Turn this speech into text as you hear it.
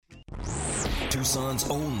Tucson's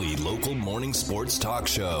only local morning sports talk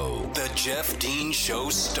show. The Jeff Dean Show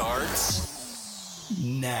starts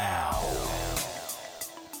now.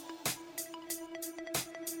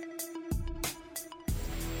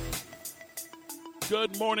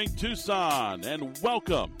 Good morning, Tucson, and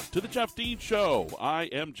welcome to the Jeff Dean Show. I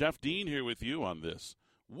am Jeff Dean here with you on this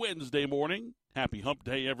Wednesday morning. Happy Hump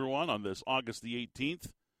Day, everyone, on this August the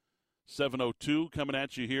 18th, 7:02, coming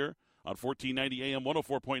at you here on 1490 AM,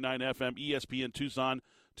 104.9 FM, ESPN Tucson,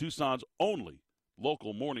 Tucson's only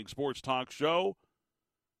local morning sports talk show.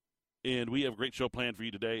 And we have a great show planned for you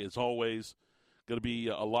today. As always, going to be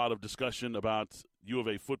a lot of discussion about U of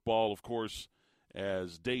A football, of course,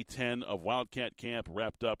 as day 10 of Wildcat Camp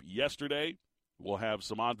wrapped up yesterday. We'll have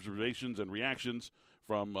some observations and reactions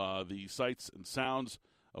from the sights and sounds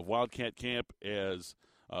of Wildcat Camp as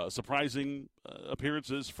surprising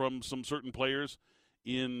appearances from some certain players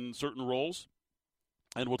in certain roles.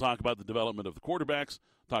 And we'll talk about the development of the quarterbacks,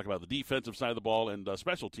 talk about the defensive side of the ball, and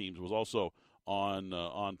special teams was also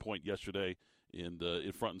on point yesterday and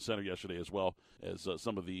in front and center yesterday, as well as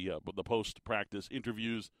some of the post-practice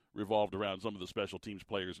interviews revolved around some of the special teams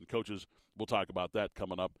players and coaches. We'll talk about that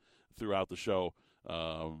coming up throughout the show.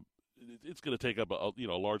 It's going to take up a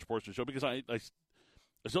large portion of the show because I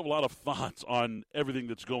still have a lot of thoughts on everything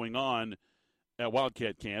that's going on at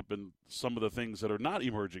Wildcat Camp and some of the things that are not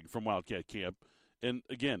emerging from Wildcat Camp. And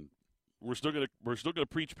again, we're still going to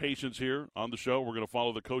preach patience here on the show. We're going to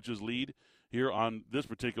follow the coach's lead here on this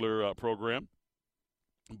particular program.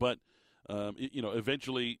 But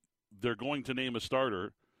eventually they're going to name a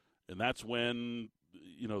starter, and that's when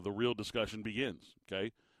the real discussion begins.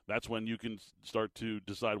 Okay, that's when you can start to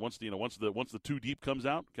decide once the two deep comes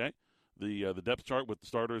out. Okay, the depth chart with the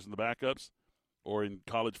starters and the backups, or in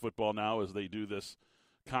college football now as they do this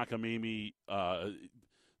cockamamie.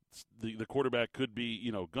 The quarterback could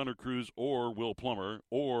be Gunnar Cruz or Will Plummer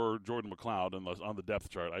or Jordan McLeod on the depth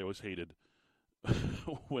chart. I always hated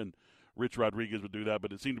when Rich Rodriguez would do that,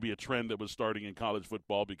 but it seemed to be a trend that was starting in college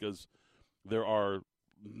football because there are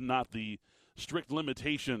not the strict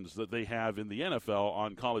limitations that they have in the NFL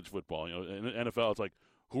on college football. In the NFL, it's like,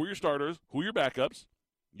 who are your starters? Who are your backups?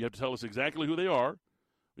 You have to tell us exactly who they are.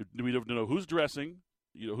 We have to know who's dressing.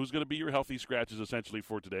 Who's going to be your healthy scratches essentially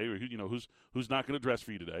for today, or who's not going to dress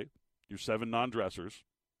for you today. Your 7 non-dressers.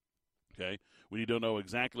 Okay, we need to know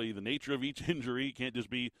exactly the nature of each injury. It can't just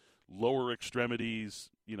be lower extremities,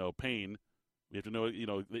 pain. We have to know,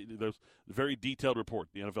 there's a very detailed report.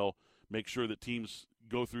 The NFL makes sure that teams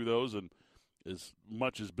go through those, and as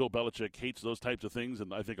much as Bill Belichick hates those types of things,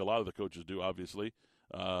 and I think a lot of the coaches do, obviously,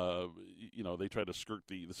 they try to skirt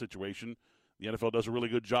the situation. The NFL does a really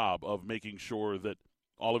good job of making sure that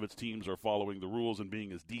all of its teams are following the rules and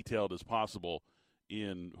being as detailed as possible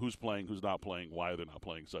in who's playing, who's not playing, why they're not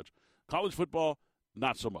playing, such. College football,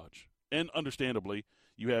 not so much. And understandably,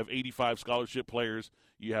 you have 85 scholarship players.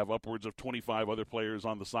 You have upwards of 25 other players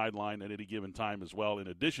on the sideline at any given time as well, in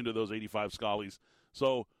addition to those 85 schollies.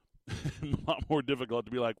 So a lot more difficult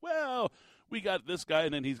to be like, well, we got this guy,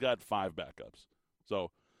 and then he's got 5 backups.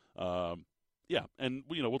 So, yeah, and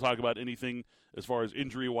we'll talk about anything as far as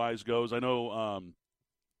injury-wise goes. I know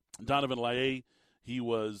Donovan Laie, he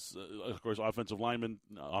was, of course, offensive lineman,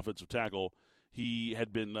 offensive tackle. He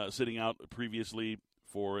had been sitting out previously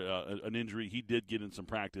for an injury. He did get in some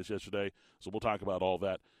practice yesterday, so we'll talk about all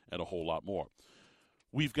that and a whole lot more.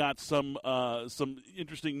 We've got some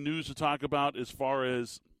interesting news to talk about as far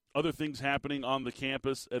as other things happening on the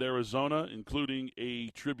campus at Arizona, including a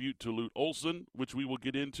tribute to Lute Olson, which we will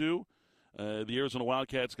get into. The Arizona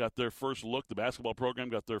Wildcats got their first look. The basketball program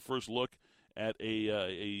got their first look at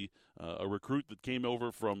a recruit that came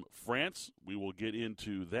over from France. We will get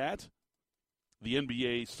into that. The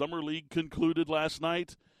NBA Summer League concluded last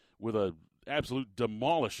night with an absolute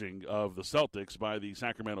demolishing of the Celtics by the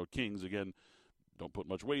Sacramento Kings. Again, don't put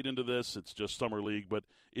much weight into this. It's just Summer League, but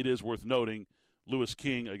it is worth noting Louis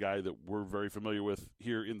King, a guy that we're very familiar with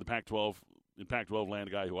here in the Pac-12, in Pac-12 land,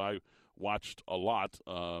 a guy who I watched a lot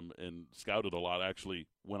and scouted a lot, actually,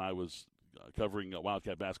 when I was covering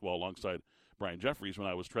Wildcat basketball alongside Brian Jeffries when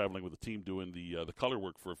I was traveling with the team doing the color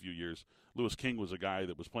work for a few years. Louis King was a guy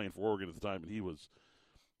that was playing for Oregon at the time, and he was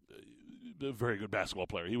a very good basketball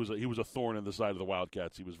player. He was a thorn in the side of the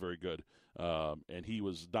Wildcats. He was very good, and he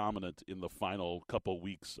was dominant in the final couple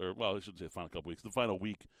weeks, or well, I shouldn't say the final couple weeks, the final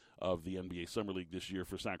week of the NBA Summer League this year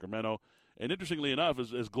for Sacramento. And interestingly enough,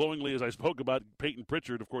 as glowingly as I spoke about Peyton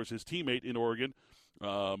Pritchard, of course, his teammate in Oregon,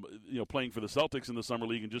 playing for the Celtics in the Summer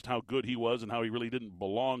League, and just how good he was and how he really didn't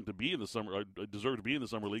belong to be in the summer, or deserve to be in the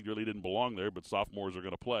Summer League, really didn't belong there, but sophomores are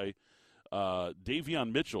going to play.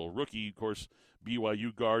 Davion Mitchell, rookie, of course,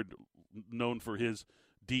 BYU guard, known for his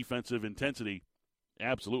defensive intensity,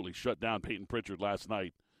 absolutely shut down Peyton Pritchard last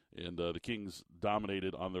night. And the Kings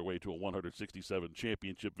dominated on their way to a 167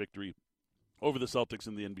 championship victory over the Celtics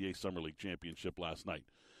in the NBA Summer League Championship last night.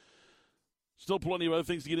 Still plenty of other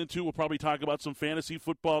things to get into. We'll probably talk about some fantasy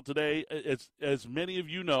football today. As many of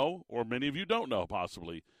you know, or many of you don't know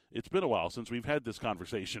possibly, it's been a while since we've had this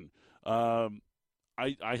conversation. I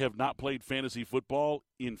have not played fantasy football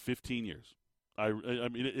in 15 years. I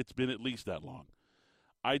mean, it's been at least that long.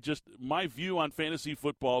 My view on fantasy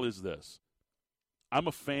football is this. I'm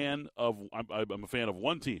a fan of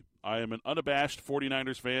one team. I am an unabashed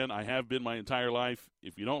 49ers fan. I have been my entire life.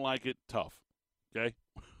 If you don't like it, tough. Okay?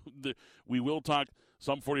 We will talk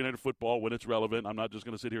some 49er football when it's relevant. I'm not just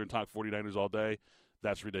going to sit here and talk 49ers all day.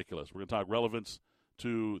 That's ridiculous. We're going to talk relevance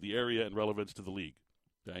to the area and relevance to the league.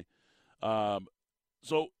 Okay?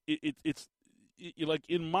 So it's like,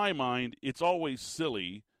 in my mind, it's always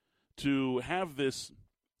silly to have this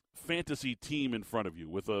fantasy team in front of you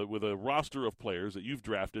with a roster of players that you've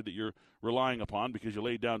drafted that you're relying upon because you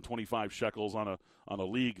laid down 25 shekels on a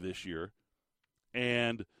league this year,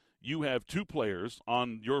 and you have two players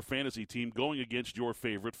on your fantasy team going against your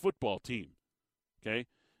favorite football team. Okay,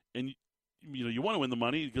 and you want to win the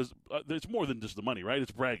money because it's more than just the money, right?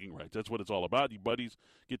 It's bragging rights. That's what it's all about. You buddies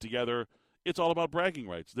get together. It's all about bragging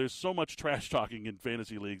rights. There's so much trash talking in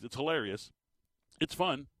fantasy leagues. It's hilarious. It's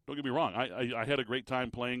fun. Don't get me wrong. I had a great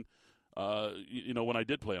time playing, when I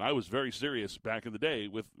did play. And I was very serious back in the day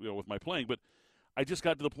with my playing. But I just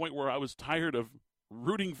got to the point where I was tired of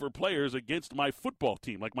rooting for players against my football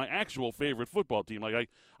team, like my actual favorite football team. Like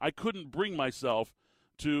I couldn't bring myself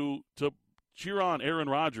to cheer on Aaron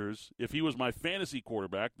Rodgers if he was my fantasy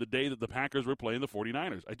quarterback the day that the Packers were playing the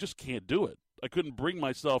 49ers. I just can't do it. I couldn't bring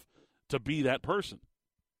myself to be that person.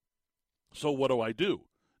 So what do?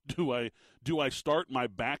 Do I start my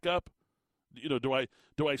backup? Do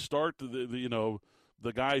I start the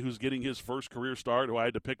guy who's getting his first career start who I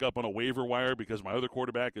had to pick up on a waiver wire because my other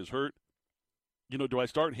quarterback is hurt? Do I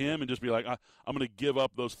start him and just be like, I'm going to give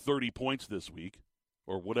up those 30 points this week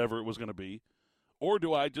or whatever it was going to be? Or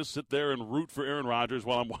do I just sit there and root for Aaron Rodgers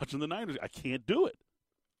while I'm watching the Niners? I can't do it.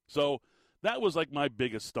 So that was like my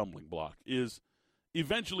biggest stumbling block is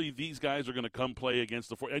eventually these guys are going to come play against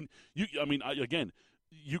the – and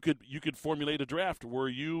you could formulate a draft where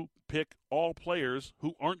you pick all players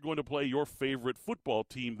who aren't going to play your favorite football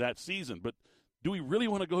team that season. But do we really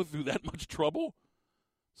want to go through that much trouble?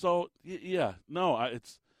 So yeah, no, I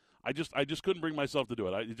just couldn't bring myself to do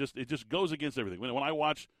it. It just goes against everything. When I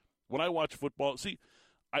watch football, see,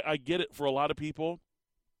 I get it for a lot of people.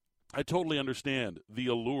 I totally understand the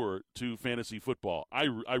allure to fantasy football. I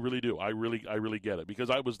really do. I really get it because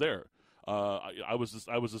I was there. I was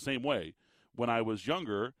the same way. When I was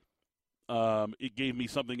younger, it gave me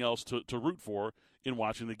something else to root for in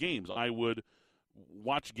watching the games. I would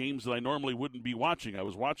watch games that I normally wouldn't be watching. I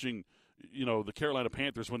was watching, the Carolina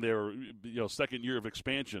Panthers when they were, second year of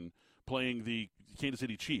expansion, playing the Kansas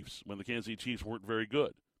City Chiefs when the Kansas City Chiefs weren't very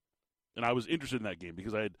good. And I was interested in that game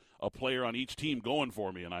because I had a player on each team going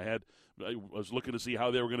for me, and I was looking to see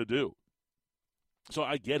how they were going to do. So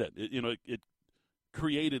I get it. It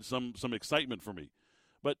created some excitement for me.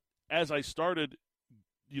 But as I started,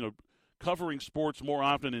 covering sports more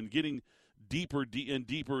often and getting deeper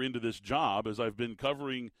into this job, as I've been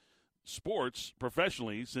covering sports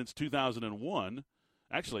professionally since 2001,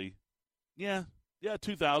 actually,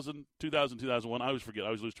 2000, 2001, I always forget, I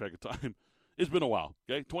always lose track of time. It's been a while,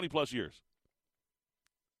 okay, 20-plus years.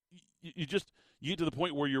 You get to the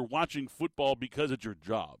point where you're watching football because it's your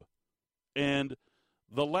job. And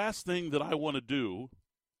the last thing that I want to do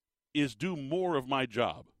is do more of my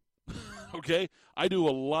job. Okay? I do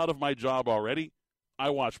a lot of my job already. I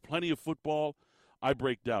watch plenty of football. I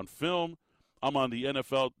break down film. I'm on the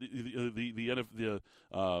NFL, the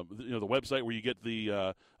website where you get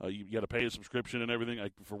you got to pay a subscription and everything.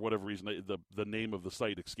 For whatever reason, the name of the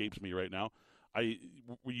site escapes me right now.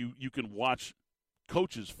 You can watch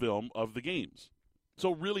coaches' film of the games.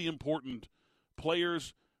 So really important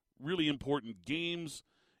players, really important games.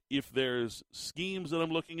 If there's schemes that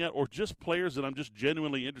I'm looking at, or just players that I'm just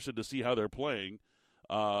genuinely interested to see how they're playing,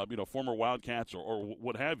 former Wildcats or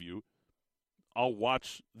what have you, I'll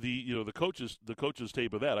watch the coaches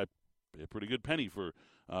tape of that. I pay a pretty good penny for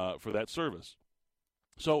that service.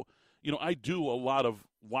 So I do a lot of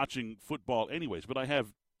watching football anyways, but I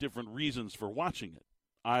have different reasons for watching it.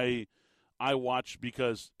 I watch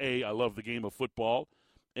because I love the game of football,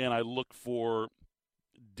 and I look for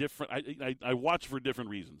different. I watch for different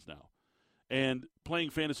reasons now, and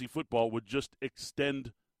playing fantasy football would just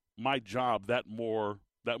extend my job that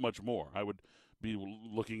much more. I would be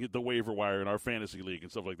looking at the waiver wire in our fantasy league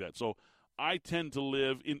and stuff like that. So I tend to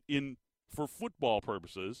live in for football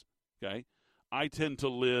purposes, okay, I tend to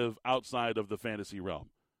live outside of the fantasy realm.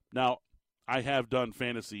 Now, I have done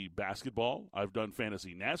fantasy basketball. I've done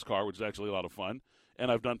fantasy NASCAR, which is actually a lot of fun.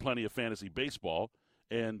 And I've done plenty of fantasy baseball.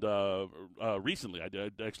 And recently I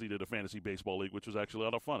actually did a fantasy baseball league, which was actually a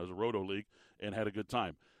lot of fun. It was a roto league and had a good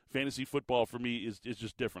time. Fantasy football for me is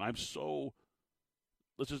just different. I'm so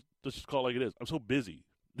 – let's just call it like it is. I'm so busy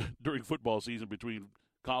during football season between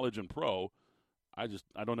college and pro. I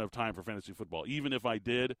don't have time for fantasy football. Even if I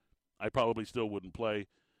did, I probably still wouldn't play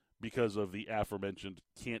because of the aforementioned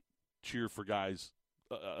can't cheer for guys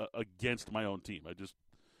against my own team. It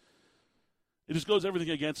just goes everything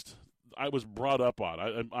against I was brought up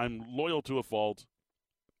on. I'm loyal to a fault.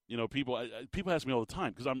 You know, people ask me all the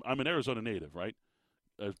time because I'm an Arizona native, right?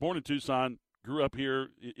 I was born in Tucson, grew up here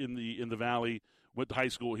in the Valley, went to high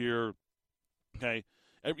school here. Okay,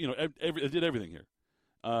 I did everything here.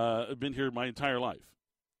 I've been here my entire life,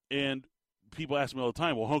 and people ask me all the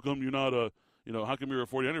time, well, how come you're not how come you're a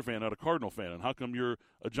 49er fan, not a Cardinal fan, and how come you're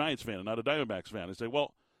a Giants fan and not a Diamondbacks fan? I say,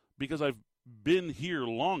 well, because I've been here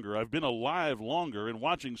longer, I've been alive longer and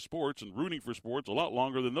watching sports and rooting for sports a lot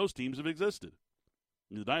longer than those teams have existed.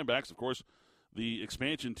 And the Diamondbacks, of course, the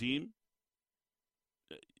expansion team.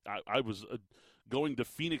 I was going to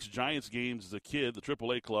Phoenix Giants games as a kid, the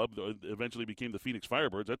AAA club, eventually became the Phoenix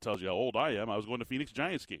Firebirds. That tells you how old I am. I was going to Phoenix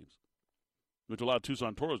Giants games. Went to a lot of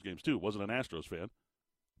Tucson Toros games, too. Wasn't an Astros fan.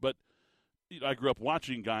 But I grew up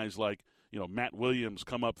watching guys like, Matt Williams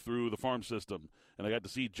come up through the farm system, and I got to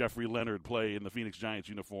see Jeffrey Leonard play in the Phoenix Giants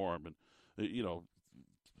uniform, and,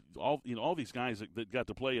 all these guys that got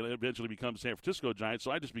to play and eventually become San Francisco Giants.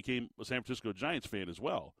 So I just became a San Francisco Giants fan as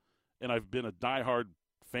well. And I've been a diehard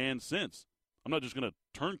fan since. I'm not just going to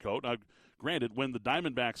turncoat. Now, granted, when the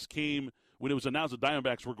Diamondbacks came, when it was announced the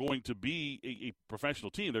Diamondbacks were going to be a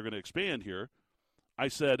professional team, they're going to expand here, I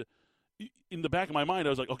said, in the back of my mind,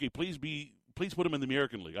 I was like, okay, please put them in the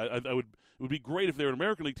American League. It would be great if they were an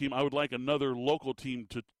American League team. I would like another local team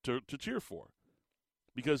to cheer for,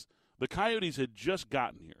 because the Coyotes had just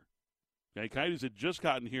gotten here. Okay, Coyotes had just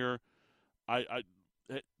gotten here. I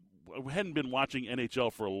hadn't been watching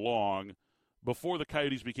NHL for long. Before the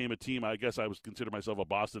Coyotes became a team, I guess I was considered myself a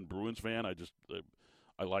Boston Bruins fan.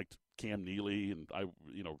 I liked Cam Neely and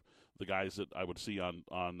the guys that I would see on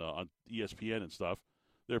ESPN and stuff.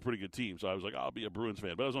 They're a pretty good team, so I was like, I'll be a Bruins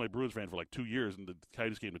fan. But I was only a Bruins fan for like 2 years, and the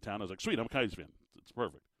Coyotes came to town. I was like, sweet, I'm a Coyotes fan. It's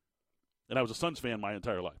perfect. And I was a Suns fan my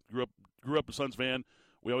entire life. Grew up a Suns fan.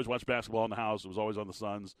 We always watched basketball in the house. It was always on the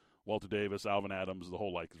Suns. Walter Davis, Alvin Adams, the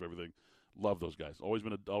whole of everything. Love those guys. Always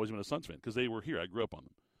been a Suns fan because they were here. I grew up on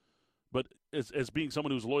them. But as being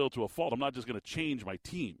someone who's loyal to a fault, I'm not just going to change my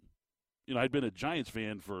team. I'd been a Giants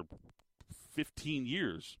fan for 15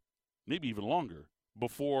 years, maybe even longer,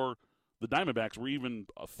 before the Diamondbacks were even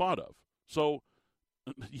thought of. So,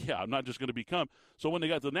 yeah, I'm not just going to become. So when they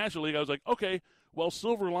got to the National League, I was like, okay, well,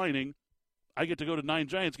 silver lining, I get to go to 9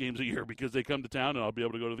 Giants games a year because they come to town and I'll be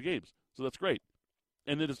able to go to the games. So that's great.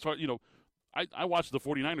 And then I watched the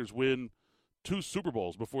 49ers win 2 Super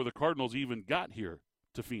Bowls before the Cardinals even got here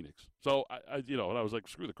to Phoenix. So, and I was like,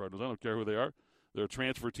 screw the Cardinals. I don't care who they are. They're a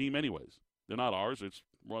transfer team anyways. They're not ours.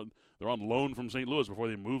 They're on loan from St. Louis before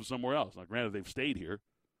they move somewhere else. Now, granted, they've stayed here.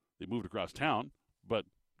 They moved across town, but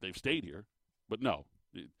they've stayed here. But no,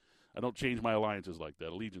 I don't change my alliances like that,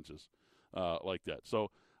 allegiances like that.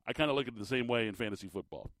 So I kind of look at it the same way in fantasy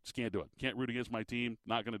football. Just can't do it. Can't root against my team.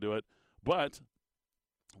 Not going to do it. But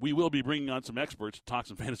we will be bringing on some experts to talk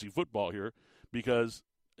some fantasy football here because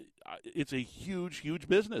it's a huge, huge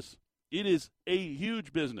business. It is a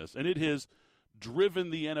huge business, and it has driven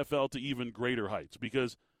the NFL to even greater heights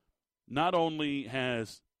because not only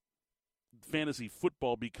has fantasy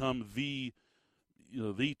football become the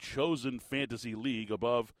chosen fantasy league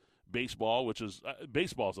above baseball, which is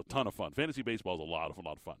baseball is a ton of fun. Fantasy baseball is a lot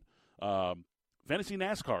of fun. Fantasy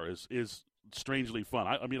NASCAR is strangely fun.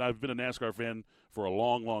 I mean, I've been a NASCAR fan for a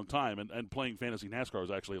long, long time, and playing fantasy NASCAR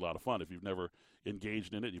is actually a lot of fun. If you've never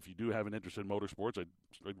engaged in it, if you do have an interest in motorsports, I'd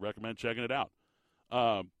recommend checking it out.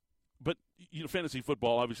 But fantasy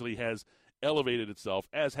football obviously has elevated itself,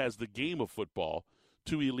 as has the game of football,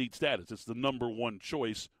 to elite status. It's the number one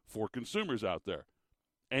choice for consumers out there.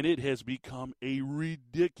 And it has become a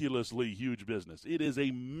ridiculously huge business. It is a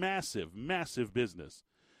massive, massive business.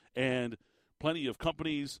 And plenty of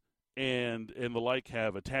companies and the like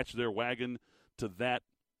have attached their wagon to that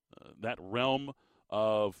realm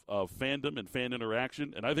of fandom and fan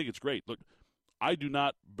interaction. And I think it's great. Look, I do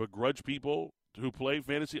not begrudge people who play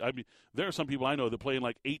fantasy. I mean, there are some people I know that play in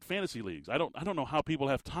like 8 fantasy leagues. I don't know how people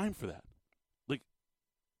have time for that. Like,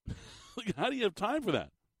 Like, how do you have time for that?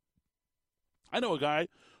 I know a guy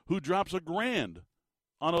who drops $1,000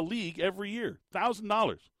 on a league every year,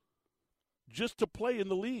 $1,000, just to play in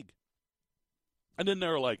the league. And then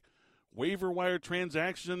there are like waiver wire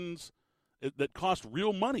transactions that cost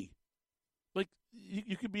real money. Like,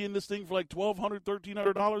 you could be in this thing for like $1,200,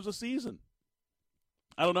 $1,300 a season.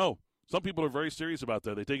 I don't know. Some people are very serious about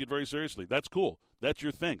that. They take it very seriously. That's cool. That's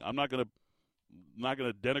your thing. I'm not going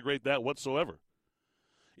to denigrate that whatsoever.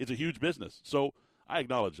 It's a huge business. So I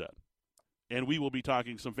acknowledge that. And we will be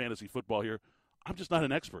talking some fantasy football here. I'm just not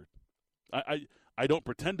an expert. I don't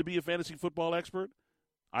pretend to be a fantasy football expert.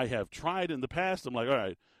 I have tried in the past. I'm like, all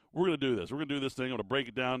right, we're going to do this. We're going to do this thing. I'm going to break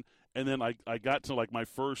it down. And then I got to like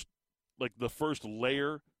the first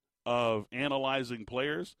layer of analyzing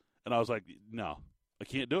players. And I was like, no, I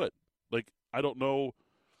can't do it. Like, I don't know,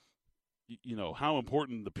 how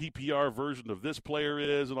important the PPR version of this player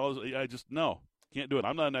is and all this. I just, no, can't do it.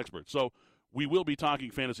 I'm not an expert. So we will be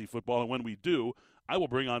talking fantasy football, and when we do, I will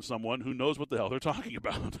bring on someone who knows what the hell they're talking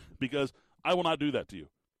about because I will not do that to you.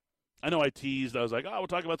 I know I teased. I was like, we'll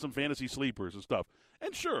talk about some fantasy sleepers and stuff.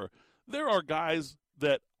 And sure, there are guys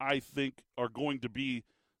that I think are going to be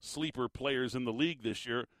sleeper players in the league this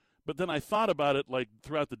year, but then I thought about it like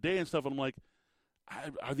throughout the day and stuff, and I'm like,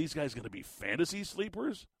 are these guys going to be fantasy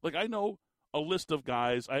sleepers? Like, I know a list of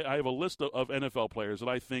guys. I have a list of NFL players that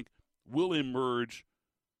I think will emerge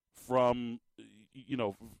from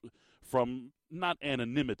not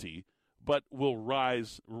anonymity, but will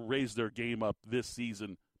raise their game up this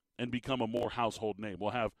season and become a more household name.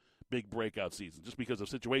 Will have big breakout seasons just because of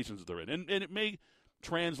situations that they're in. And it may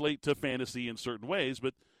translate to fantasy in certain ways,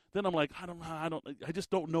 but then I'm like, I just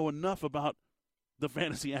don't know enough about the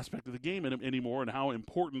fantasy aspect of the game anymore and how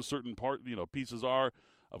important certain pieces are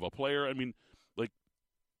of a player. I mean, like,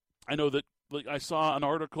 I know that, like, I saw an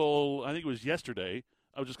article, I think it was yesterday.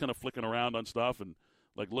 I was just kind of flicking around on stuff and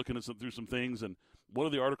like looking at through some things, and one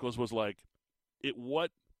of the articles was like,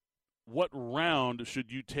 what round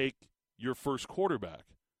should you take your first quarterback?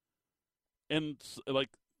 And like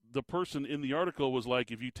the person in the article was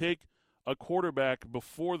like, if you take a quarterback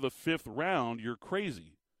before the 5th round, you're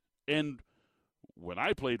crazy. And when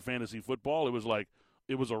I played fantasy football, it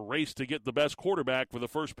was a race to get the best quarterback for the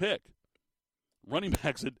first pick. Running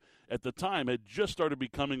backs at the time had just started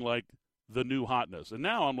becoming like the new hotness. And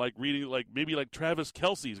now I'm like reading like maybe like Travis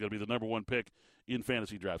Kelce is going to be the number 1 pick in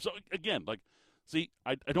fantasy draft. So again, like, see,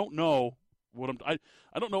 I don't know I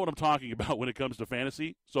don't know what I'm talking about when it comes to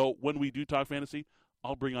fantasy. So when we do talk fantasy,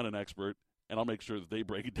 I'll bring on an expert and I'll make sure that they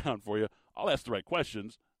break it down for you. I'll ask the right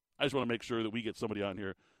questions. I just want to make sure that we get somebody on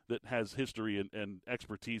here that has history and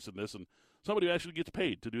expertise in this, and somebody who actually gets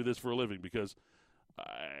paid to do this for a living because,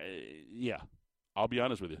 I'll be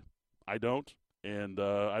honest with you. I don't, and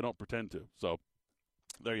I don't pretend to. So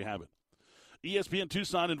there you have it. ESPN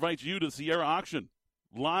Tucson invites you to the Sierra Auction.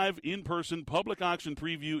 Live in-person public auction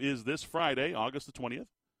preview is this Friday, August the 20th.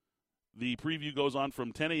 The preview goes on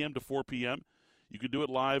from 10 a.m. to 4 p.m. You can do it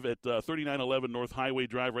live at 3911 North Highway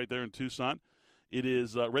Drive right there in Tucson. It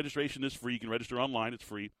is registration is free. You can register online. It's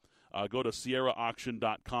free. Go to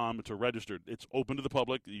sierraauction.com to register. It's open to the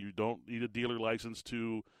public. You don't need a dealer license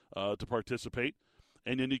to participate.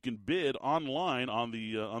 And then you can bid online on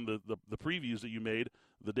the previews that you made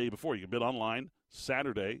the day before. You can bid online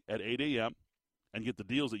Saturday at 8 a.m. and get the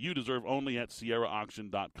deals that you deserve only at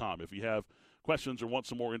sierraauction.com. If you have questions or want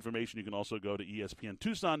some more information, you can also go to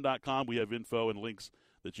espntucson.com. We have info and links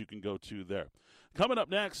that you can go to there. Coming up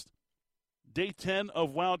next, day 10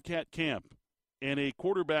 of Wildcat Camp, and a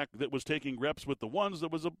quarterback that was taking reps with the ones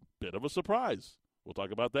that was a bit of a surprise. We'll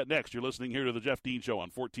talk about that next. You're listening here to the Jeff Dean Show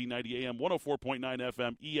on 1490 AM, 104.9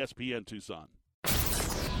 FM, ESPN Tucson.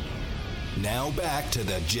 Now back to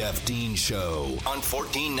the Jeff Dean Show on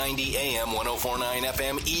 1490 AM, 104.9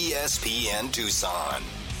 FM, ESPN Tucson.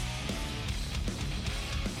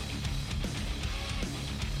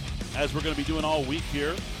 As we're going to be doing all week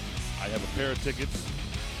here, I have a pair of tickets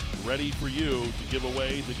ready for you to give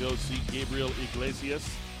away to go see Gabriel Iglesias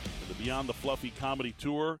at the Beyond the Fluffy Comedy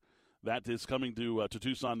Tour. That is coming to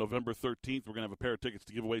Tucson November 13th. We're going to have a pair of tickets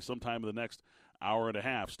to give away sometime in the next hour and a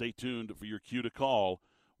half. Stay tuned for your cue to call.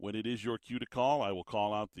 When it is your cue to call, I will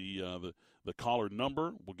call out the caller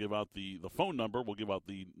number. We'll give out the phone number. We'll give out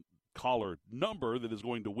the caller number that is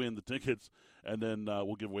going to win the tickets, and then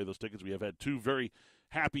we'll give away those tickets. We have had 2 very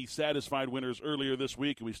happy, satisfied winners earlier this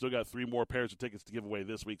week, and we still got 3 more pairs of tickets to give away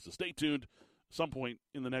this week. So stay tuned. Some point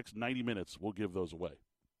in the next 90 minutes, we'll give those away.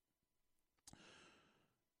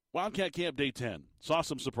 Wildcat Camp Day 10 saw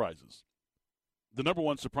some surprises. The number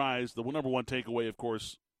one surprise, the number one takeaway, of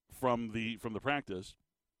course, from the practice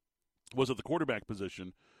was at the quarterback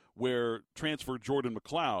position. where transfer Jordan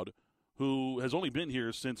McLeod, who has only been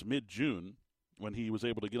here since mid-June when he was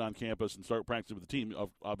able to get on campus and start practicing with the team,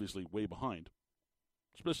 obviously way behind,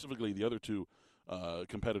 specifically the other two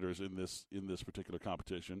competitors in this particular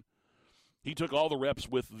competition. He took all the reps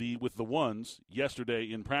with the ones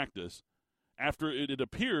yesterday in practice after it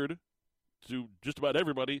appeared to just about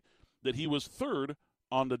everybody that he was third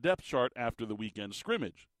on the depth chart after the weekend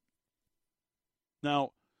scrimmage.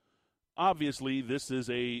 Now, obviously, this is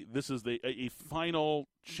a final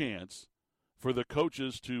chance for the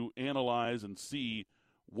coaches to analyze and see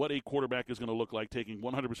what a quarterback is going to look like taking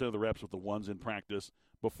 100% of the reps with the ones in practice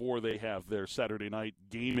before they have their Saturday night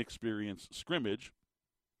game experience scrimmage,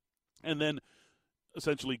 and then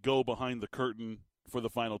essentially go behind the curtain for the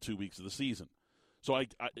final 2 weeks of the season. So I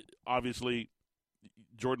obviously,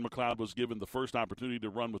 Jordan McLeod was given the first opportunity to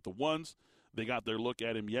run with the ones. They got their look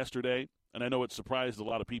at him yesterday, and I know it surprised a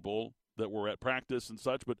lot of people that were at practice and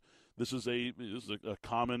such, but this is a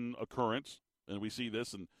common occurrence, and we see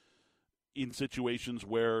this in situations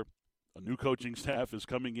where a new coaching staff is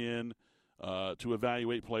coming in to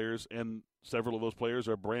evaluate players, and several of those players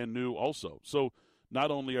are brand new also. So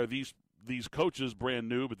not only are these coaches brand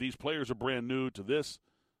new, but these players are brand new to this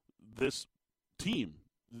team,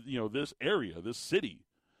 this area, this city.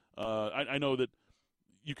 I know that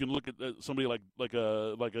you can look at somebody like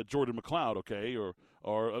a Jordan McLeod, okay,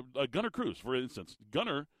 or a Gunnar Cruz, for instance.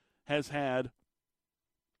 Gunnar has had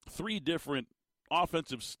 3 different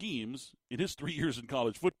offensive schemes in his 3 years in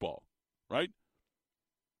college football, right?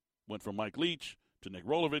 Went from Mike Leach to Nick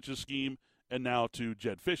Rolovich's scheme and now to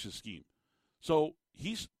Jedd Fisch's scheme. So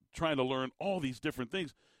he's trying to learn all these different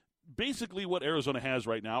things. Basically what Arizona has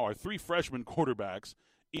right now are 3 freshman quarterbacks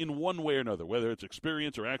in one way or another, whether it's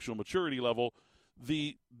experience or actual maturity level.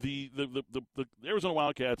 The Arizona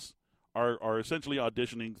Wildcats are essentially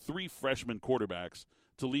auditioning 3 freshman quarterbacks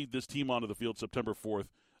to lead this team onto the field September 4th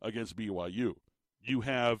against BYU. You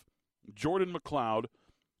have Jordan McLeod,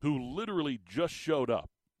 who literally just showed up.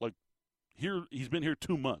 Like, here, he's been here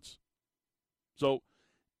 2 months. So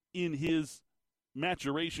in his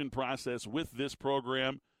maturation process with this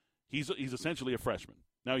program, he's essentially a freshman.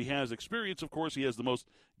 Now, he has experience, of course. He has the most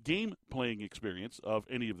game-playing experience of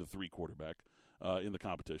any of the 3 quarterback in the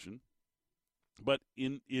competition. But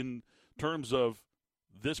in terms of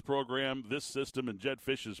this program, this system, and Jedd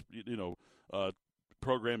Fisch's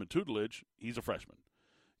program and tutelage, he's a freshman.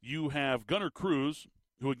 You have Gunnar Cruz,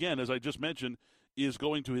 who, again, as I just mentioned, is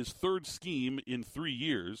going to his 3rd scheme in 3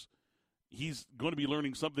 years. He's going to be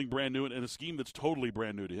learning something brand new and a scheme that's totally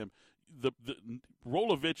brand new to him. The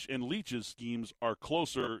Rolovich and Leach's schemes are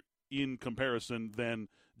closer in comparison than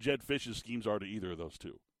Jedd Fisch's schemes are to either of those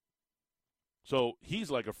two. So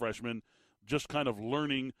he's like a freshman, just kind of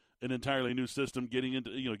learning an entirely new system, getting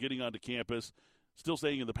onto campus, still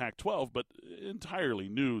staying in the Pac-12, but entirely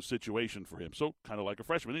new situation for him. So kind of like a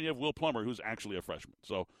freshman. And you have Will Plummer, who's actually a freshman.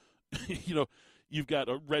 So, you've got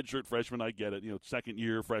a redshirt freshman. I get it,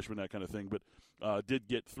 second-year freshman, that kind of thing. But did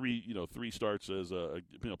get 3 starts as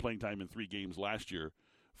playing time in 3 games last year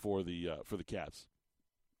for the Cats.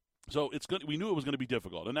 So we knew it was going to be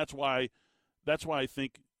difficult, and that's why I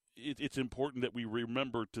think it's important that we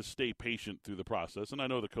remember to stay patient through the process. And I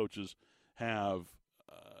know the coaches have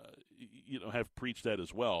preached that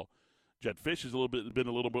as well. Jedd Fisch has been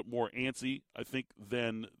a little bit more antsy, I think,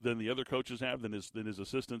 than the other coaches have, than his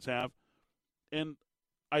assistants have. And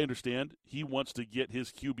I understand he wants to get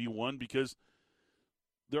his QB1 because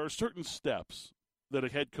there are certain steps that a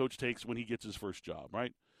head coach takes when he gets his first job,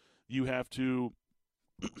 right? You have to,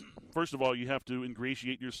 first of all, you have to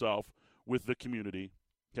ingratiate yourself with the community.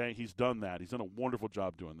 Okay, he's done that. He's done a wonderful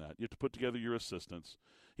job doing that. You have to put together your assistants.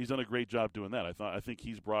 He's done a great job doing that. I think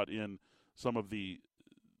he's brought in some of the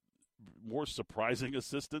more surprising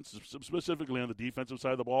assistants, specifically on the defensive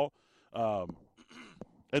side of the ball. And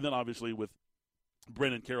then obviously with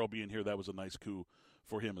Brennan Carroll being here, that was a nice coup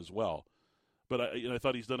for him as well. But I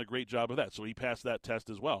thought he's done a great job of that. So he passed that test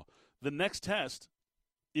as well. The next test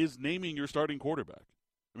is naming your starting quarterback.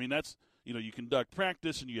 I mean, that's, you conduct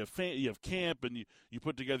practice and you have camp and you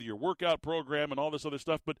put together your workout program and all this other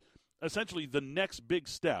stuff. But essentially the next big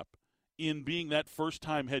step in being that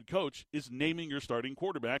first-time head coach is naming your starting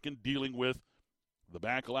quarterback and dealing with the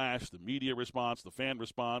backlash, the media response, the fan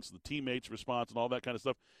response, the teammates' response, and all that kind of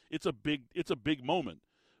stuff. It's a big moment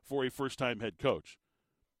for a first-time head coach.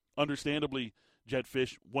 Understandably, Jedd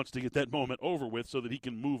Fisch wants to get that moment over with so that he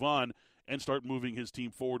can move on and start moving his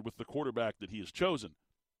team forward with the quarterback that he has chosen.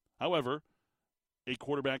 However, a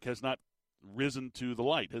quarterback has not risen to the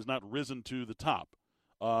light, has not risen to the top,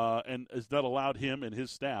 and has not allowed him and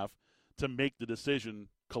his staff to make the decision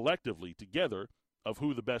collectively together of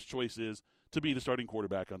who the best choice is to be the starting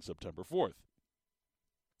quarterback on September 4th.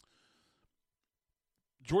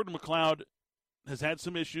 Jordan McLeod has had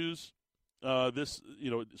some issues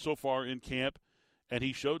so far in camp, and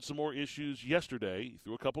he showed some more issues yesterday. He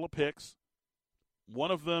threw a couple of picks.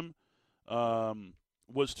 One of them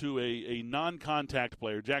was to a non-contact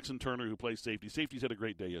player, Jackson Turner, who plays safety. Safeties had a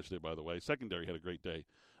great day yesterday, by the way. Secondary had a great day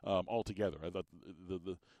altogether. I thought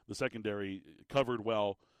the secondary covered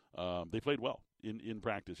well. They played well in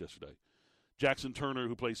practice yesterday. Jackson Turner,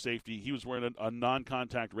 who plays safety, he was wearing a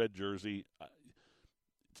non-contact red jersey.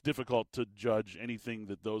 It's difficult to judge anything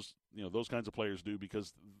that those kinds of players do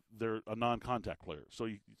because they're a non-contact player. So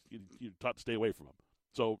you're taught to stay away from them.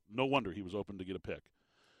 So no wonder he was open to get a pick.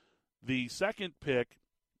 The second pick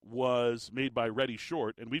was made by Reddy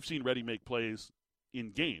Short, and we've seen Reddy make plays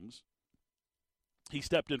in games. He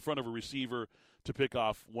stepped in front of a receiver to pick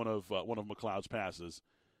off one of McLeod's passes.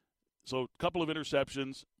 So a couple of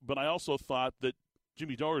interceptions, but I also thought that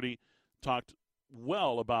Jimmy Doherty talked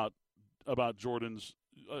well about Jordan's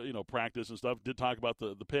practice and stuff. Did talk about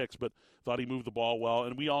the picks, but thought he moved the ball well.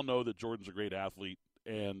 And we all know that Jordan's a great athlete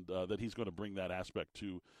and that he's going to bring that aspect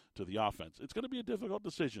to the offense. It's going to be a difficult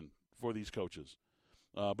decision for these coaches.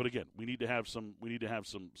 But again, we need to have some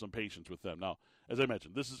patience with them. Now, as I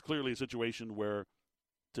mentioned, this is clearly a situation where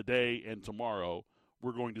today and tomorrow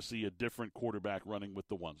we're going to see a different quarterback running with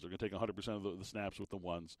the ones. They're going to take 100% of the snaps with the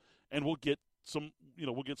ones, and we'll get some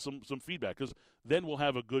feedback because then we'll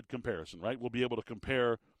have a good comparison, right? We'll be able to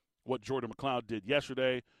compare what Jordan McLeod did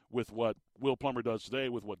yesterday with what Will Plummer does today,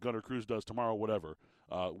 with what Gunnar Cruz does tomorrow, whatever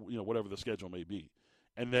the schedule may be,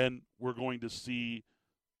 and then we're going to see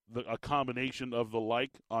a combination of the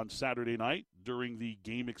like on Saturday night during the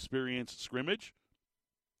game experience scrimmage,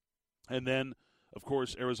 and then, of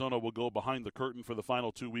course, Arizona will go behind the curtain for the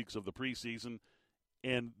final 2 weeks of the preseason,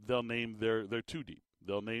 and they'll name their two deep.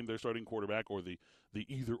 They'll name their starting quarterback or the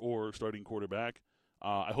either-or starting quarterback.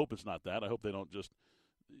 I hope it's not that. I hope they don't just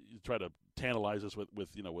try to tantalize us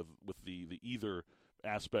with the either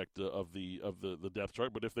aspect of the depth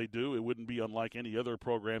chart. But if they do, it wouldn't be unlike any other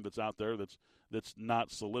program that's out there that's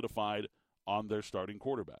not solidified on their starting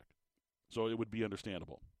quarterback. So it would be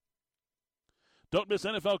understandable. Don't miss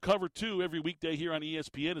NFL Cover 2 every weekday here on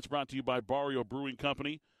ESPN. It's brought to you by Barrio Brewing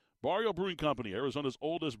Company. Barrio Brewing Company, Arizona's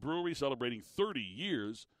oldest brewery, celebrating 30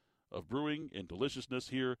 years of brewing and deliciousness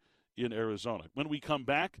here in Arizona. When we come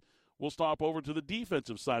back, we'll stop over to the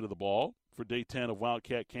defensive side of the ball for Day 10 of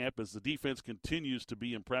Wildcat Camp as the defense continues to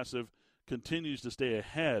be impressive, continues to stay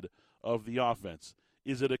ahead of the offense.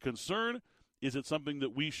 Is it a concern? Is it something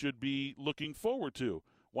that we should be looking forward to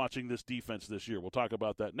watching this defense this year? We'll talk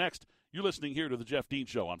about that next. You're listening here to The Jeff Dean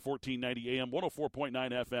Show on 1490 AM,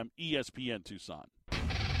 104.9 FM, ESPN Tucson.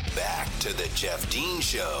 Back to The Jeff Dean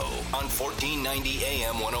Show on 1490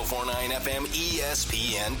 AM, 104.9 FM,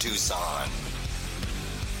 ESPN Tucson.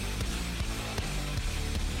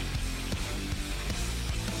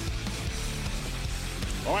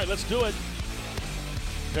 All right, let's do it.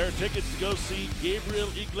 Pair of tickets to go see Gabriel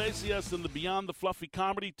Iglesias and the Beyond the Fluffy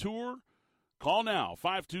Comedy Tour. Call now,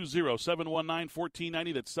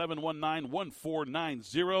 520-719-1490. That's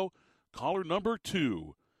 719-1490. Caller number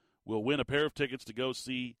 2 will win a pair of tickets to go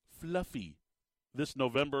see Fluffy this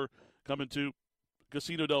November, coming to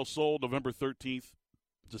Casino del Sol November 13th.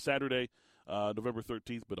 It's a Saturday, November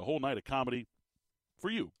 13th, but a whole night of comedy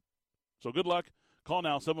for you. So good luck. Call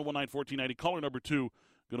now, 719-1490. Caller number 2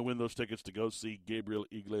 going to win those tickets to go see Gabriel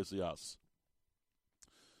Iglesias.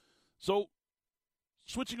 So,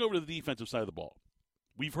 switching over to the defensive side of the ball.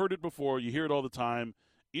 We've heard it before. You hear it all the time.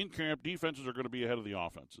 In camp, defenses are going to be ahead of the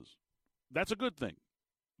offenses. That's a good thing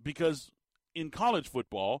because in college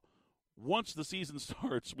football, once the season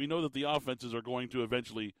starts, we know that the offenses are going to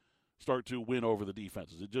eventually start to win over the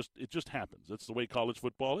defenses. It just happens. That's the way college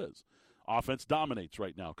football is. Offense dominates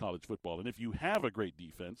right now, college football. And if you have a great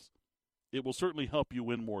defense, it will certainly help you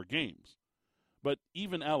win more games. But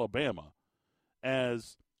even Alabama,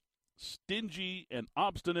 as stingy and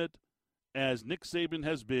obstinate as Nick Saban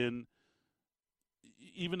has been,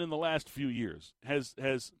 even in the last few years, has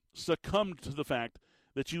succumbed to the fact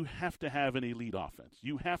that you have to have an elite offense.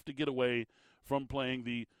 You have to get away from playing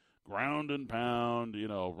the ground and pound,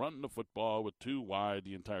 running the football with 2 wide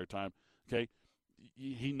the entire time. Okay?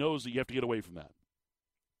 He knows that you have to get away from that.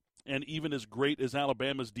 And even as great as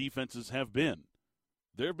Alabama's defenses have been,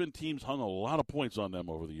 there have been teams hung a lot of points on them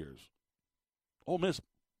over the years. Ole Miss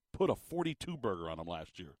put a 42-burger on them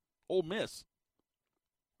last year. Ole Miss.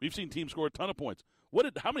 We've seen teams score a ton of points.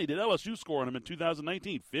 How many did LSU score on them in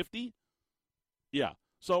 2019? 50? Yeah.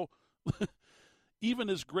 So even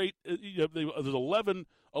as great, there's 11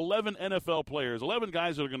 NFL players, 11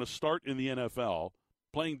 guys that are going to start in the NFL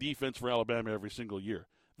playing defense for Alabama every single year.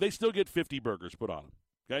 They still get 50 burgers put on them,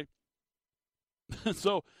 okay?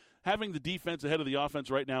 So having the defense ahead of the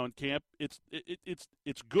offense right now in camp, it's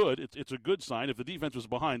good. It's a good sign. If the defense was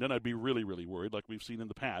behind, then I'd be really, really worried, like we've seen in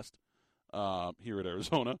the past here at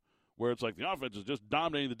Arizona, where it's like the offense is just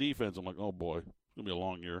dominating the defense. I'm like, oh, boy, it's going to be a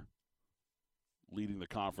long year leading the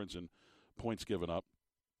conference in points given up.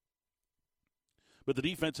 But the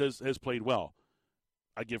defense has played well.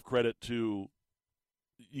 I give credit to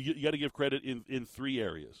you got to give credit in three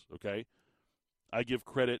areas, okay? I give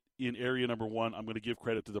credit in area number one. I'm going to give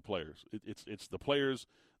credit to the players. It's the players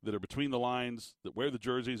that are between the lines, that wear the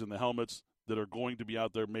jerseys and the helmets, that are going to be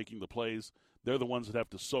out there making the plays. They're the ones that have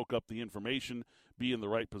to soak up the information, be in the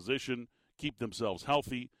right position, keep themselves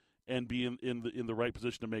healthy, and be in the right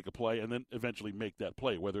position to make a play, and then eventually make that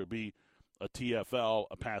play, whether it be a TFL,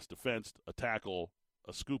 a pass defense, a tackle,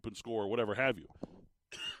 a scoop and score, whatever have you.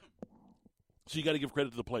 So you got to give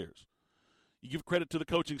credit to the players. You give credit to the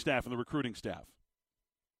coaching staff and the recruiting staff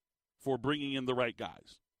for bringing in the right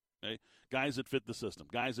guys, okay? Guys that fit the system,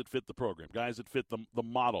 guys that fit the program, guys that fit the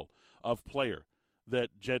model of player that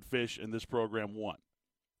Jedd Fisch and this program want,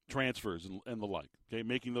 transfers and the like, okay?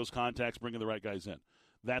 Making those contacts, bringing the right guys in.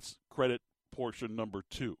 That's credit portion number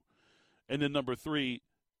two. And then number three,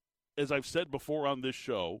 as I've said before on this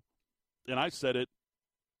show, and I said it,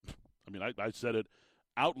 I said it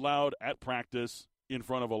out loud at practice in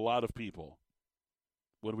front of a lot of people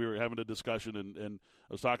when we were having a discussion, and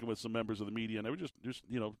I was talking with some members of the media, and they were just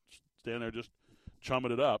standing there just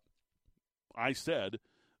chumming it up. I said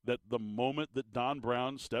that the moment that Don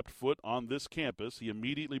Brown stepped foot on this campus, he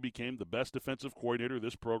immediately became the best defensive coordinator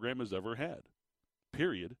this program has ever had.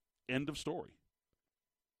 Period. End of story.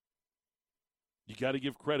 You got to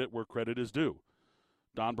give credit where credit is due.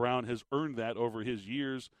 Don Brown has earned that over his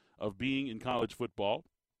years of being in college football.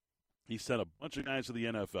 He sent a bunch of guys to the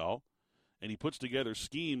NFL, and he puts together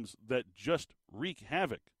schemes that just wreak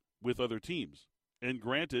havoc with other teams. And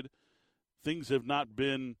granted, things have not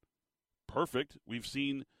been perfect. We've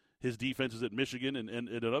seen his defenses at Michigan and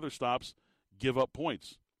at other stops give up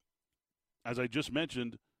points. As I just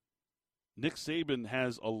mentioned, Nick Saban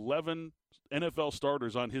has 11 NFL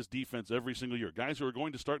starters on his defense every single year. Guys who are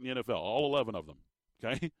going to start in the NFL, all 11 of them.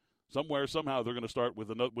 Okay? Somewhere, somehow, they're going to start with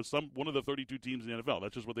one of the 32 teams in the NFL.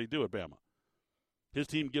 That's just what they do at Bama. His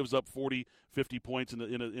team gives up 40, 50 points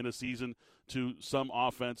in a season to some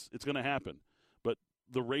offense. It's going to happen. But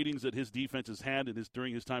the ratings that his defense has had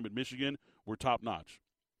during his time at Michigan were top-notch.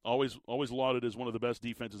 Always lauded as one of the best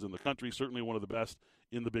defenses in the country, certainly one of the best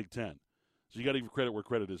in the Big Ten. So you got to give credit where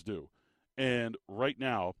credit is due. And right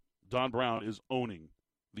now, Don Brown is owning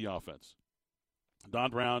the offense. Don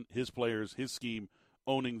Brown, his players, his scheme,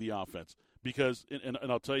 owning the offense. Because, and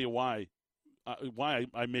I'll tell you why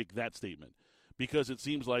I make that statement. Because it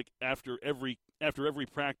seems like after every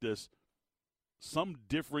practice, some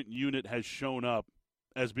different unit has shown up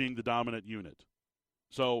as being the dominant unit.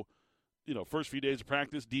 So, first few days of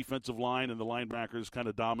practice, defensive line and the linebackers kind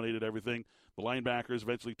of dominated everything. The linebackers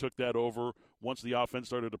eventually took that over once the offense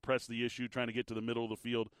started to press the issue, trying to get to the middle of the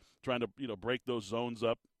field, trying to break those zones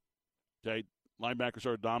up. Okay, linebackers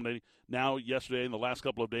started dominating. Now, yesterday, in the last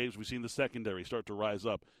couple of days, we've seen the secondary start to rise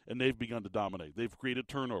up, and they've begun to dominate. They've created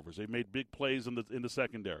turnovers. They've made big plays in the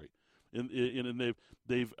secondary, and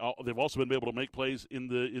they've also been able to make plays in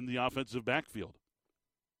the offensive backfield.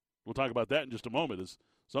 We'll talk about that in just a moment. As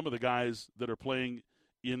some of the guys that are playing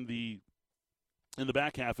in the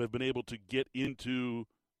back half have been able to get into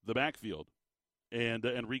the backfield and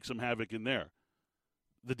wreak some havoc in there.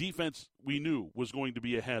 The defense we knew was going to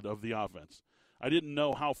be ahead of the offense. I didn't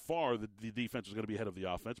know how far the defense was going to be ahead of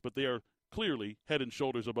the offense, but they are clearly head and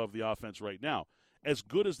shoulders above the offense right now. As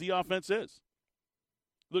good as the offense is,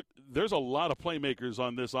 look, there's a lot of playmakers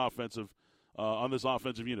on this offensive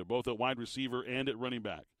unit, both at wide receiver and at running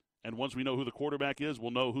back. And once we know who the quarterback is, we'll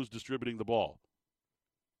know who's distributing the ball.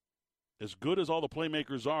 As good as all the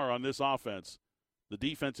playmakers are on this offense, the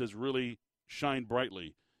defense has really shined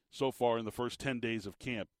brightly so far in the first 10 days of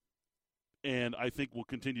camp. And I think we'll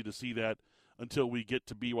continue to see that until we get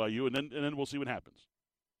to BYU, and then we'll see what happens.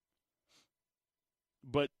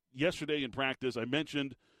 But yesterday in practice, I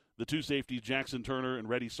mentioned the two safeties, Jackson Turner and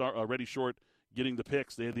Reddy Short, getting the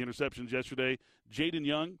picks. They had the interceptions yesterday. Jaden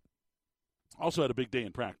Young also had a big day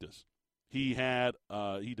in practice. He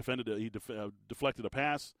deflected a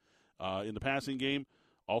pass in the passing game.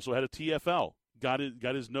 Also had a TFL. Got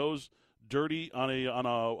his nose dirty on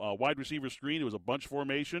a wide receiver screen. It was a bunch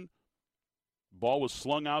formation. Ball was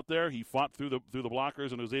slung out there. He fought through the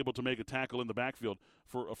blockers and was able to make a tackle in the backfield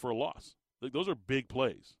for a loss. Those are big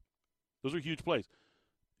plays. Those are huge plays.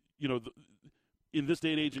 In this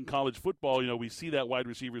day and age in college football, we see that wide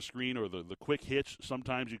receiver screen or the quick hitch,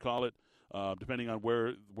 sometimes you call it, depending on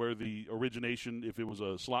where the origination, if it was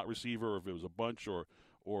a slot receiver or if it was a bunch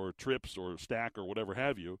or trips or stack or whatever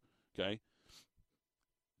have you, okay?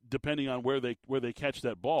 Depending on where they catch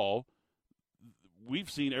that ball,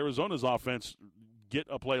 we've seen Arizona's offense get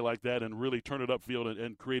a play like that and really turn it upfield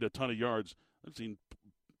and create a ton of yards. I've seen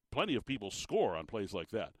plenty of people score on plays like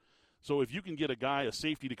that. So if you can get a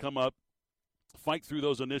safety to come up, fight through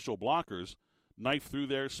those initial blockers, knife through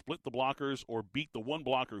there, split the blockers, or beat the one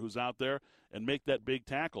blocker who's out there and make that big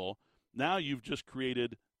tackle, now you've just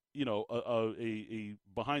created a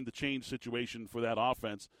behind-the-chains situation for that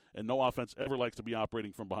offense, and no offense ever likes to be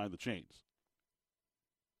operating from behind the chains.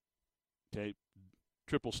 Okay,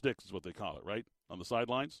 triple sticks is what they call it, right, on the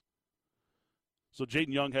sidelines? So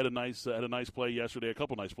Jaden Young had a nice play yesterday, a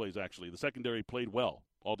couple nice plays, actually. The secondary played well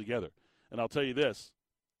altogether. And I'll tell you this,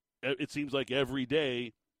 it seems like every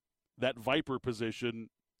day that Viper position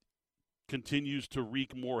continues to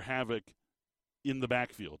wreak more havoc in the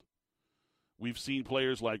backfield. We've seen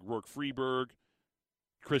players like Rourke Freeberg,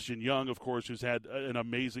 Christian Young, of course, who's had an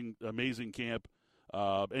amazing camp,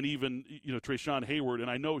 and even Trayshawn Hayward.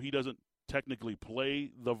 And I know he doesn't technically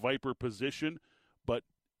play the Viper position, but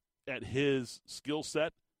at his skill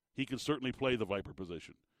set, he can certainly play the Viper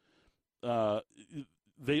position.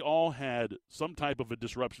 They all had some type of a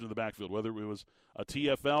disruption in the backfield, whether it was a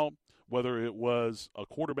TFL, whether it was a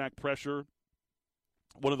quarterback pressure,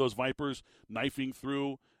 one of those Vipers knifing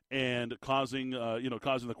through and causing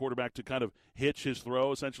the quarterback to kind of hitch his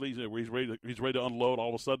throw. Essentially, he's ready to unload. All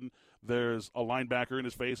of a sudden, there's a linebacker in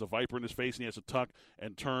his face, a Viper in his face, and he has to tuck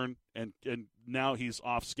and turn, and now he's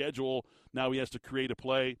off schedule. Now he has to create a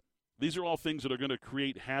play. These are all things that are going to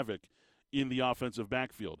create havoc in the offensive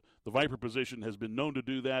backfield. The Viper position has been known to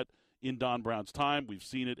do that in Don Brown's time. We've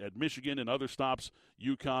seen it at Michigan and other stops,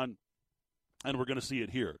 UConn, and we're going to see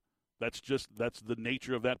it here. That's the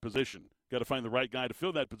nature of that position. Got to find the right guy to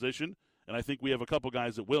fill that position, and I think we have a couple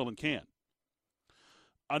guys that will and can.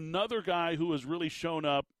 Another guy who has really shown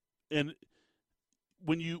up, and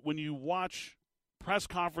when you watch press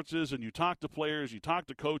conferences and you talk to players, you talk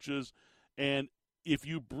to coaches, and if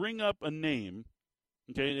you bring up a name,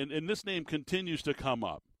 okay, and this name continues to come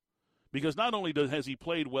up, because not only has he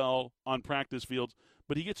played well on practice fields,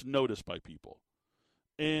 but he gets noticed by people.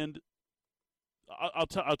 And I'll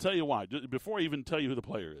tell you why. Before I even tell you who the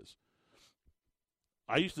player is,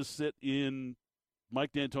 I used to sit in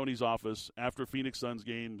Mike D'Antoni's office after Phoenix Suns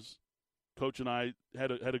games. Coach and I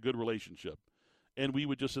had a good relationship. And we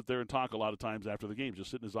would just sit there and talk a lot of times after the game,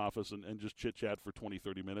 just sit in his office and just chit-chat for 20,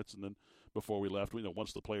 30 minutes. And then before we left,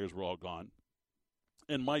 once the players were all gone.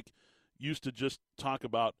 And Mike used to just talk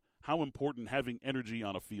about how important having energy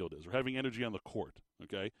on a field is, or having energy on the court,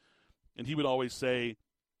 okay? And he would always say,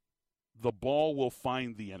 the ball will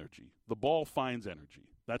find the energy. The ball finds energy.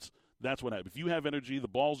 That's what happens. If you have energy, the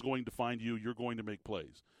ball's going to find you. You're going to make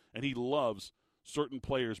plays. And he loves certain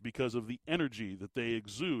players because of the energy that they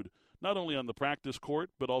exude, not only on the practice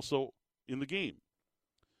court, but also in the game.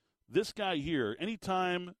 This guy here,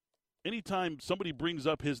 anytime somebody brings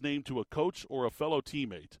up his name to a coach or a fellow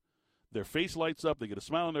teammate, their face lights up, they get a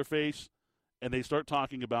smile on their face, and they start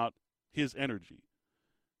talking about his energy.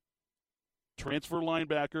 Transfer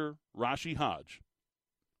linebacker Rashi Hodge.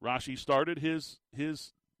 Rashi started his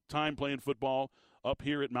time playing football up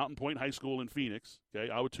here at Mountain Point High School in Phoenix,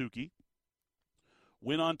 okay, Ahwatukee.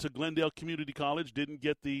 Went on to Glendale Community College, didn't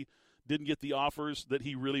get the offers that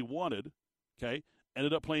he really wanted, okay?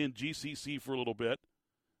 Ended up playing GCC for a little bit,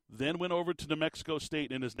 then went over to New Mexico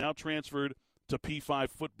State and is now transferred to P5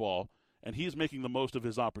 football, and he is making the most of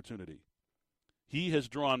his opportunity. He has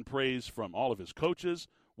drawn praise from all of his coaches,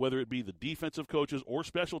 whether it be the defensive coaches or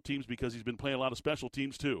special teams, because he's been playing a lot of special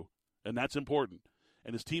teams too, and that's important.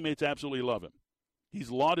 And his teammates absolutely love him. He's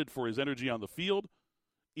lauded for his energy on the field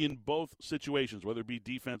in both situations, whether it be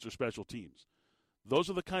defense or special teams. Those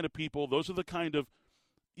are the kind of people,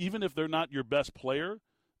 even if they're not your best player,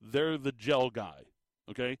 they're the gel guy,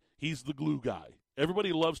 okay? He's the glue guy.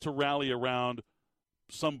 Everybody loves to rally around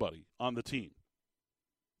somebody on the team.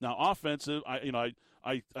 Now, offensive, I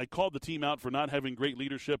called the team out for not having great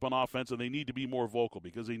leadership on offense, and they need to be more vocal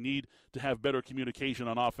because they need to have better communication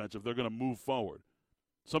on offense if they're going to move forward.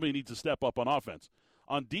 Somebody needs to step up on offense.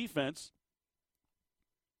 On defense,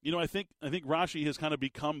 I think Rashi has kind of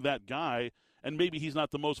become that guy, and maybe he's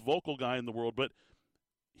not the most vocal guy in the world, but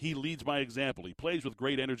he leads by example. He plays with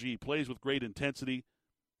great energy. He plays with great intensity.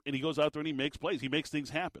 and he goes out there and he makes plays. He makes things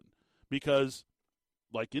happen because,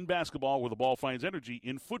 like in basketball where the ball finds energy,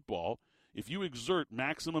 in football, if you exert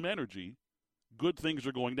maximum energy, good things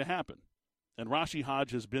are going to happen. And Rashee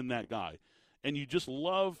Hodge has been that guy. And you just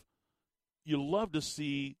love to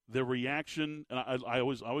see the reaction. And I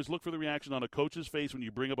always look for the reaction on a coach's face when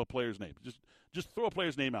you bring up a player's name. Just throw a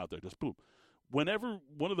player's name out there. Just boom. Whenever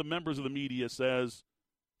one of the members of the media says,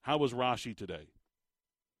 "How was Rashee today?"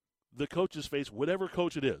 the coach's face, whatever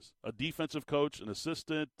coach it is, a defensive coach, an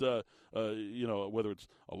assistant, whether it's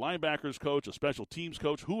a linebackers coach, a special teams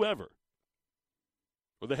coach, whoever,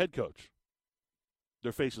 or the head coach,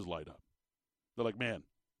 their faces light up. They're like, man,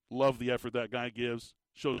 love the effort that guy gives,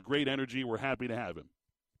 shows great energy, we're happy to have him.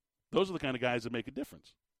 Those are the kind of guys that make a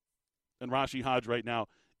difference. And Rashee Hodge right now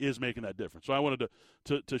is making that difference. So I wanted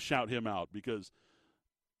to shout him out because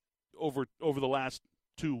over the last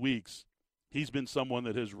 2 weeks, he's been someone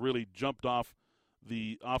that has really jumped off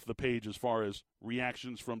the page as far as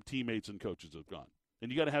reactions from teammates and coaches have gone.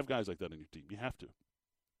 And you got to have guys like that on your team. You have to.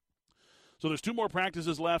 So there's 2 more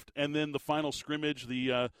practices left, and then the final scrimmage,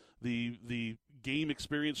 the game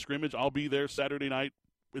experience scrimmage. I'll be there Saturday night.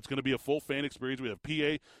 It's going to be a full fan experience. We have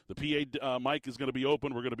PA. The PA mic is going to be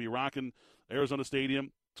open. We're going to be rocking Arizona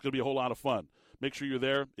Stadium. It's going to be a whole lot of fun. Make sure you're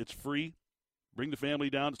there. It's free. Bring the family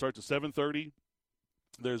down. It starts at 7:30.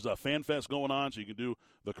 There's a fan fest going on, so you can do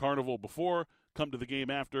the carnival before, come to the game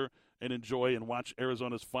after, and enjoy and watch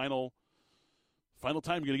Arizona's final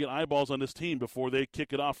time. You're going to get eyeballs on this team before they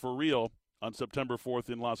kick it off for real on September 4th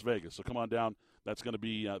in Las Vegas. So come on down. That's going to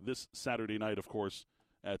be this Saturday night, of course,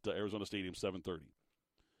 at Arizona Stadium, 7:30.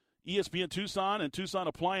 ESPN Tucson and Tucson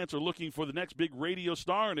Appliance are looking for the next big radio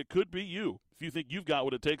star, and it could be you. If you think you've got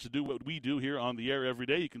what it takes to do what we do here on the air every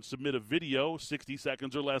day, you can submit a video, 60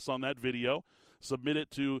 seconds or less on that video. Submit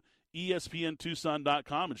it to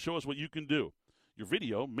ESPNTucson.com and show us what you can do. Your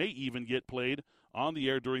video may even get played on the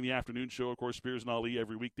air during the afternoon show. Of course, Spears and Ali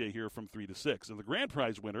every weekday here from 3 to 6. And the grand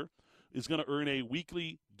prize winner is going to earn a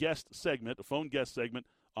weekly guest segment, a phone guest segment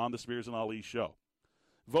on the Spears and Ali show.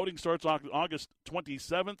 Voting starts August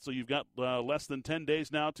 27th, so you've got less than 10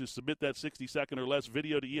 days now to submit that 60-second or less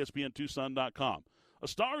video to ESPNTucson.com. A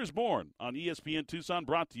star is born on ESPN Tucson,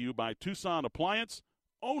 brought to you by Tucson Appliance,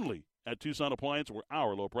 only at Tucson Appliance, where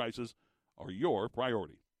our low prices are your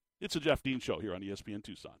priority. It's a Jeff Dean Show here on ESPN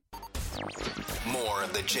Tucson. More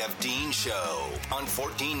of the Jeff Dean Show on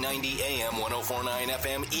 1490 AM, 104.9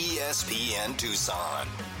 FM, ESPN Tucson.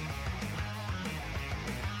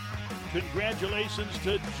 Congratulations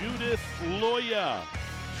to Judith Loya.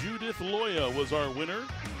 Judith Loya was our winner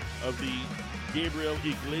of the Gabriel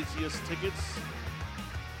Iglesias tickets.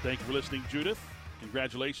 Thank you for listening, Judith.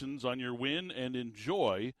 Congratulations on your win, and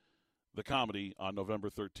enjoy the comedy on November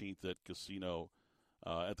 13th at the casino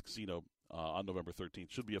on November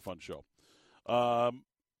 13th. Should be a fun show.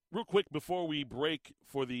 Real quick before we break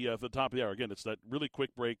for the top of the hour. Again, it's that really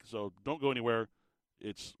quick break, so don't go anywhere.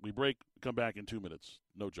 We break, come back in 2 minutes.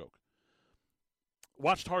 No joke.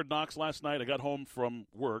 Watched Hard Knocks last night. I got home from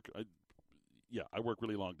work. I work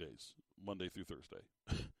really long days, Monday through Thursday.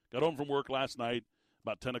 Got home from work last night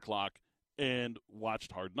about 10 o'clock and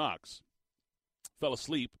watched Hard Knocks. Fell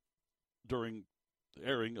asleep during the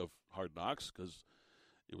airing of Hard Knocks because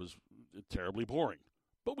it was terribly boring.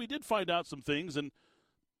 But we did find out some things, and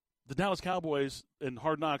the Dallas Cowboys and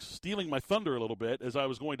Hard Knocks stealing my thunder a little bit as I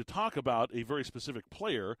was going to talk about a very specific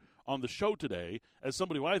player on the show today as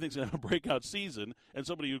somebody who I think is going to have a breakout season and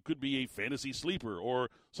somebody who could be a fantasy sleeper or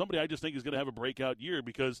somebody I just think is going to have a breakout year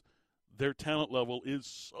because their talent level is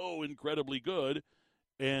so incredibly good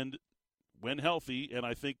and when healthy, and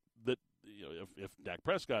I think that if Dak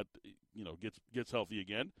Prescott gets healthy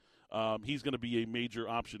again, he's going to be a major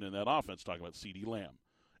option in that offense, talking about CeeDee Lamb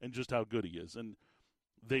and just how good he is. And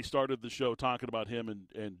they started the show talking about him,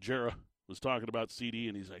 and Jarrah was talking about CeeDee,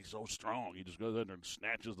 and he's like, so strong. He just goes in there and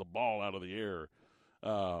snatches the ball out of the air.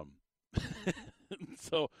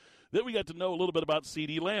 So then we got to know a little bit about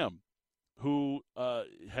CeeDee Lamb, who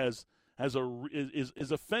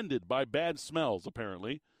is offended by bad smells,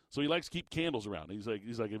 apparently. So he likes to keep candles around. He's like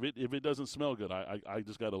if it doesn't smell good, I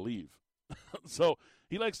just got to leave. So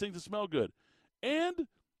he likes things to smell good. And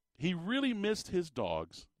he really missed his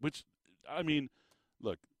dogs, which, I mean,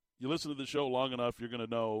 look, you listen to the show long enough, you're going to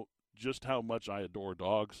know just how much I adore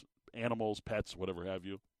dogs, animals, pets, whatever have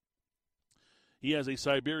you. He has a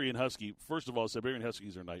Siberian Husky. First of all, Siberian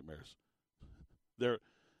Huskies are nightmares. They're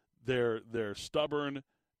stubborn,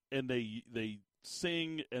 and they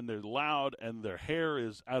sing, and they're loud, and their hair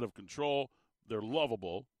is out of control. They're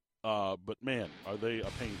lovable, but, man, are they a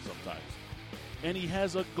pain sometimes. And he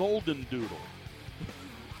has a golden doodle.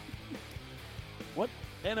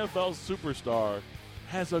 NFL superstar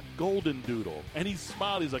has a golden doodle. And he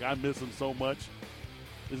smiled. He's like, I miss him so much.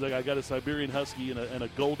 He's like, I got a Siberian Husky and a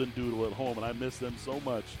golden doodle at home, and I miss them so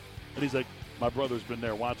much. And he's like, my brother's been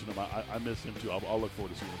there watching him. I miss him, too. I'll look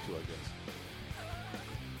forward to seeing him, too, I guess.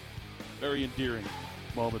 Very endearing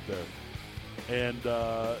moment there. And,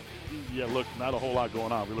 yeah, look, not a whole lot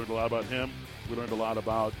going on. We learned a lot about him. We learned a lot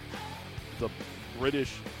about the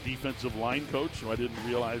British defensive line coach, who I didn't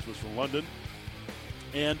realize was from London.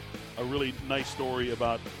 And a really nice story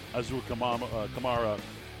about Azur Kamara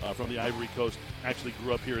from the Ivory Coast. Actually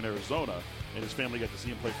grew up here in Arizona, and his family got to see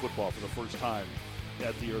him play football for the first time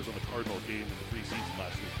at the Arizona Cardinal game in the preseason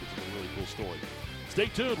last week, which is a really cool story. Stay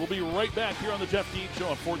tuned. We'll be right back here on the Jeff Dean Show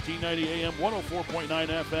on 1490 AM, 104.9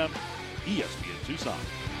 FM, ESPN Tucson.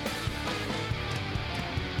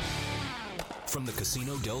 From the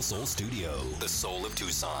Casino del Sol studio, the soul of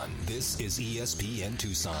Tucson, this is ESPN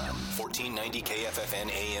Tucson, 1490 KFFN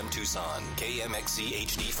AM Tucson, KMXC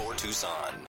HD4 Tucson.